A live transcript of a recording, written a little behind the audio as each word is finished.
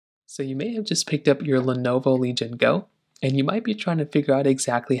So you may have just picked up your Lenovo Legion Go, and you might be trying to figure out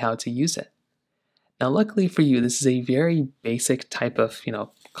exactly how to use it. Now, luckily for you, this is a very basic type of,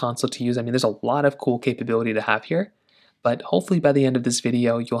 console to use. I mean, there's a lot of cool capability to have here, but hopefully by the end of this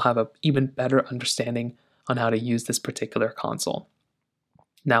video, you'll have an even better understanding on how to use this particular console.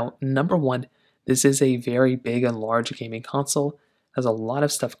 Now, number one, this is a very big and large gaming console. Has a lot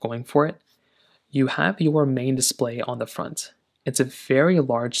of stuff going for it. You have your main display on the front. It's a very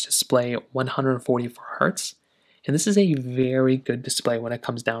large display, 144 Hz, and this is a very good display when it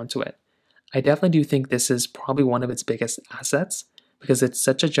comes down to it. I definitely do think this is probably one of its biggest assets because it's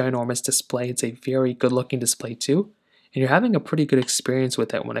such a ginormous display. It's a very good looking display too, and you're having a pretty good experience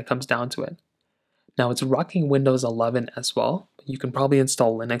with it when it comes down to it. Now it's rocking Windows 11 as well. You can probably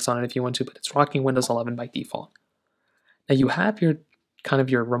install Linux on it if you want to, but it's rocking Windows 11 by default. Now you have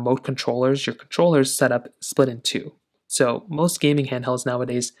your remote controllers, your controllers set up split in two. So most gaming handhelds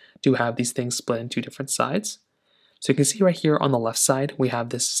nowadays do have these things split in two different sides. So you can see right here on the left side, we have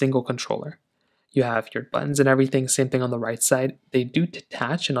this single controller. You have your buttons and everything, same thing on the right side. They do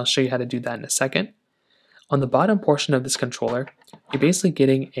detach, and I'll show you how to do that in a second. On the bottom portion of this controller, you're basically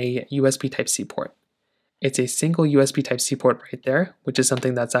getting a USB Type-C port. It's a single USB Type-C port right there, which is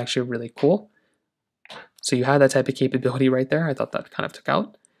something that's actually really cool. So you have that type of capability right there. I thought that kind of took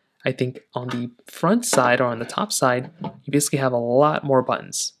out. I think on the front side or on the top side, you basically have a lot more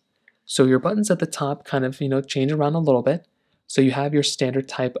buttons. So your buttons at the top kind of, change around a little bit. So you have your standard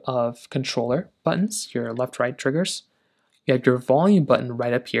type of controller buttons, your left, right triggers. You have your volume button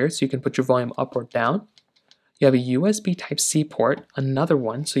right up here, so you can put your volume up or down. You have a USB Type-C port, another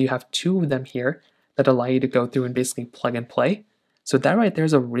one. So you have two of them here that allow you to go through and basically plug and play. So that right there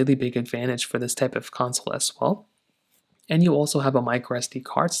is a really big advantage for this type of console as well. And you also have a micro SD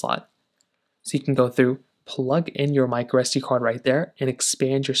card slot. So you can go through, plug in your micro SD card right there, and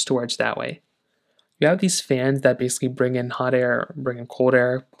expand your storage that way. You have these fans that basically bring in hot air, bring in cold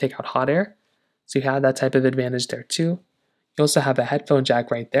air, take out hot air. So you have that type of advantage there too. You also have a headphone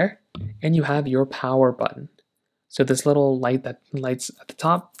jack right there, and you have your power button. So this little light that lights at the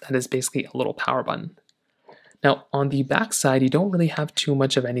top, that is basically a little power button. Now on the back side, you don't really have too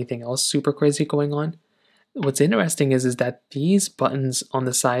much of anything else super crazy going on. What's interesting is that these buttons on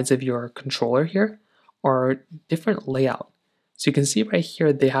the sides of your controller here are different layout. So you can see right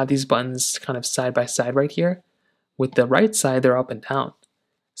here, they have these buttons kind of side by side right here. With the right side, they're up and down.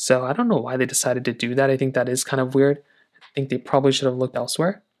 So I don't know why they decided to do that. I think that is kind of weird. I think they probably should have looked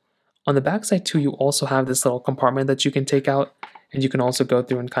elsewhere. On the back side too, you also have this little compartment that you can take out, and you can also go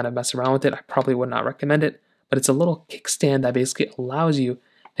through and kind of mess around with it. I probably would not recommend it, but it's a little kickstand that basically allows you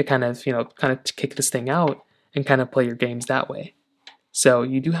to kind of kick this thing out and kind of play your games that way. So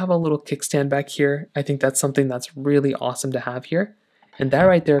you do have a little kickstand back here. I think that's something that's really awesome to have here. And that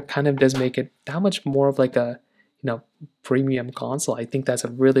right there kind of does make it that much more of like a, premium console. I think that's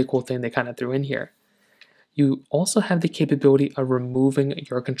a really cool thing they kind of threw in here. You also have the capability of removing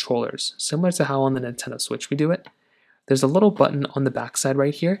your controllers, similar to how on the Nintendo Switch we do it. There's a little button on the back side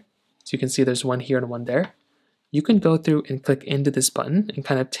right here. So you can see there's one here and one there. You can go through and click into this button and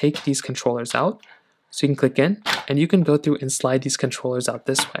kind of take these controllers out. So you can click in, and you can go through and slide these controllers out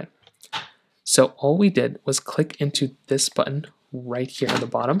this way. So all we did was click into this button right here at the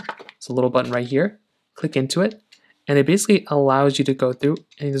bottom. It's a little button right here. Click into it, and it basically allows you to go through,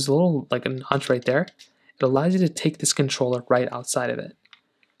 and there's a little like a notch right there. It allows you to take this controller right outside of it.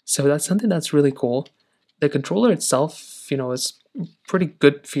 So that's something that's really cool. The controller itself, is pretty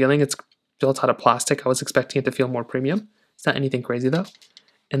good feeling. It's built out of plastic. I was expecting it to feel more premium. It's not anything crazy though.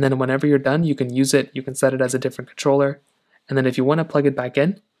 And then whenever you're done, you can use it. You can set it as a different controller. And then if you want to plug it back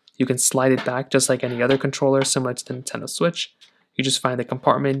in, you can slide it back just like any other controller similar to the Nintendo Switch. You just find the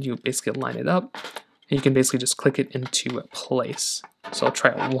compartment, you basically line it up, and you can basically just click it into place. So I'll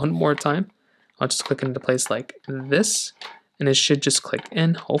try it one more time. I'll just click it into place like this, and it should just click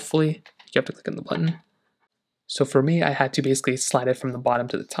in. Hopefully, you have to click on the button. So for me, I had to basically slide it from the bottom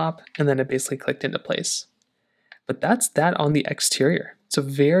to the top, and then it basically clicked into place. But that's that on the exterior. It's a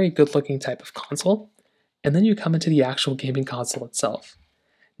very good looking type of console. And then you come into the actual gaming console itself.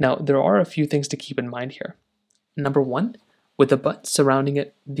 Now, there are a few things to keep in mind here. Number one, with the buttons surrounding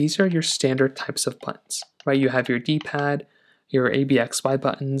it, these are your standard types of buttons, right? You have your D-pad, your ABXY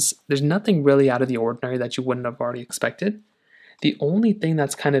buttons. There's nothing really out of the ordinary that you wouldn't have already expected. The only thing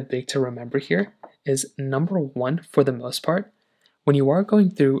that's kind of big to remember here is number one, for the most part, when you are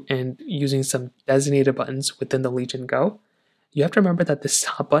going through and using some designated buttons within the Legion Go, you have to remember that this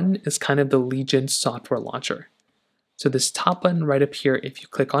top button is kind of the Legion software launcher. So this top button right up here, if you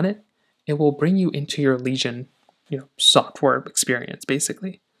click on it, it will bring you into your Legion software experience,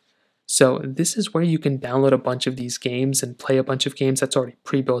 basically. So this is where you can download a bunch of these games and play a bunch of games that's already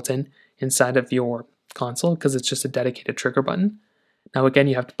pre-built in inside of your console because it's just a dedicated trigger button. Now again,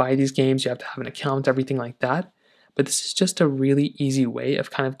 you have to buy these games, you have to have an account, everything like that. But this is just a really easy way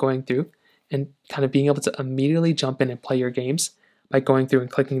of kind of going through and kind of being able to immediately jump in and play your games by going through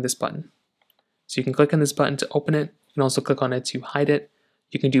and clicking this button. So you can click on this button to open it. You can also click on it to hide it.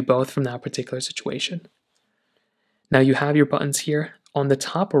 You can do both from that particular situation. Now you have your buttons here. On the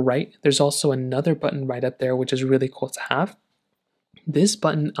top right, there's also another button right up there, which is really cool to have. This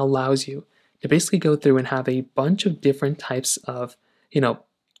button allows you to basically go through and have a bunch of different types of,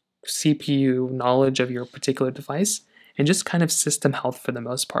 CPU knowledge of your particular device and just kind of system health for the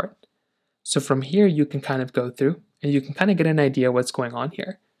most part. So from here, you can kind of go through and you can kind of get an idea what's going on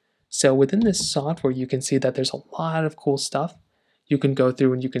here. So within this software, you can see that there's a lot of cool stuff. You can go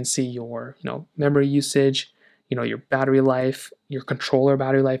through and you can see your, memory usage, your battery life, your controller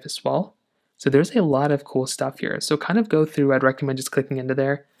battery life as well. So there's a lot of cool stuff here. So kind of go through, I'd recommend just clicking into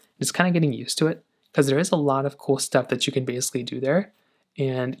there, just kind of getting used to it because there is a lot of cool stuff that you can basically do there.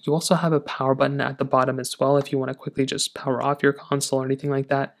 And you also have a power button at the bottom as well. If you want to quickly just power off your console or anything like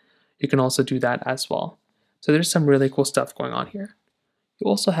that, you can also do that as well. So there's some really cool stuff going on here. You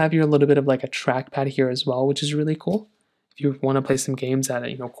also have your little bit of like a trackpad here as well, which is really cool. If you want to play some games that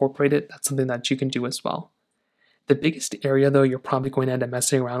incorporate it, that's something that you can do as well. The biggest area though you're probably going to end up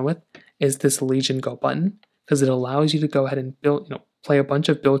messing around with is this Legion Go button because it allows you to go ahead and play a bunch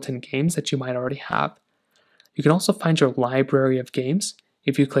of built-in games that you might already have. You can also find your library of games.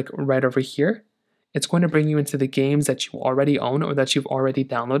 If you click right over here, it's going to bring you into the games that you already own or that you've already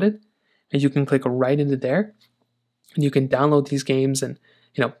downloaded. And you can click right into there and you can download these games and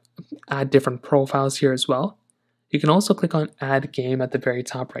add different profiles here as well. You can also click on add game at the very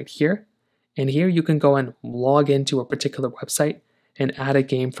top right here. And here you can go and log into a particular website and add a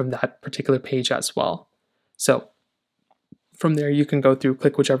game from that particular page as well. So from there, you can go through,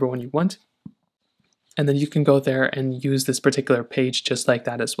 click whichever one you want, and then you can go there and use this particular page just like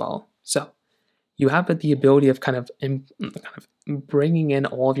that as well. So you have the ability of kind of bringing in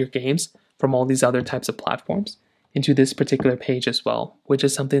all of your games from all these other types of platforms into this particular page as well, which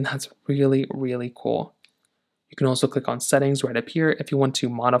is something that's really, really cool. You can also click on settings right up here if you want to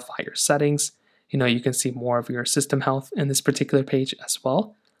modify your settings. You can see more of your system health in this particular page as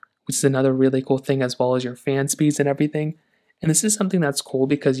well, which is another really cool thing, as well as your fan speeds and everything. And this is something that's cool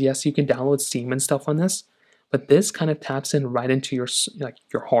because yes, you can download Steam and stuff on this, but this kind of taps in right into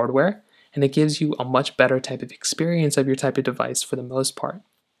your hardware, and it gives you a much better type of experience of your type of device for the most part.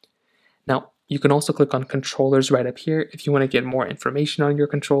 Now, you can also click on controllers right up here if you want to get more information on your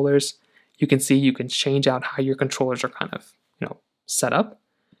controllers. You can see you can change out how your controllers are kind of, set up.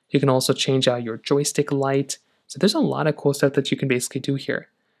 You can also change out your joystick light. So there's a lot of cool stuff that you can basically do here.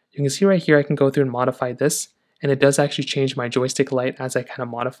 You can see right here, I can go through and modify this, and it does actually change my joystick light as I kind of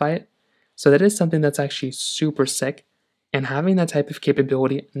modify it. So that is something that's actually super sick. And having that type of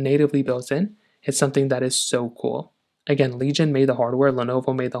capability natively built in is something that is so cool. Again, Legion made the hardware,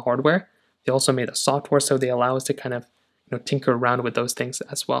 Lenovo made the hardware. They also made the software, so they allow us to kind of tinker around with those things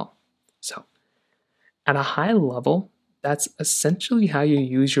as well. So at a high level, that's essentially how you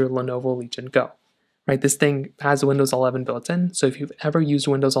use your Lenovo Legion Go. Right? This thing has Windows 11 built in, so if you've ever used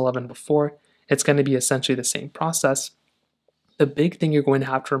Windows 11 before, it's going to be essentially the same process. The big thing you're going to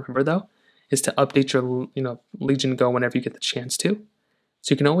have to remember though is to update your Legion Go whenever you get the chance to.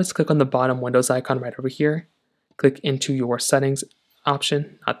 So you can always click on the bottom Windows icon right over here, click into your settings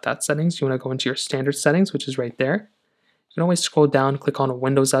option, not that settings, you want to go into your standard settings, which is right there. You can always scroll down, click on a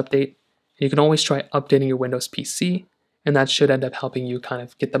Windows update, and you can always try updating your Windows PC, and that should end up helping you kind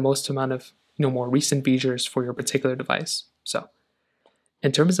of get the most amount of more recent features for your particular device. So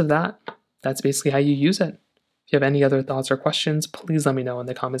in terms of that, that's basically how you use it. If you have any other thoughts or questions, please let me know in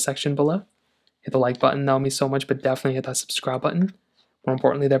the comment section below. Hit the like button, that would mean so much, but definitely hit that subscribe button. More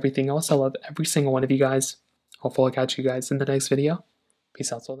importantly than everything else, I love every single one of you guys. Hopefully I'll catch you guys in the next video.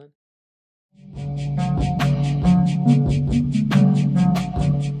 Peace out till then.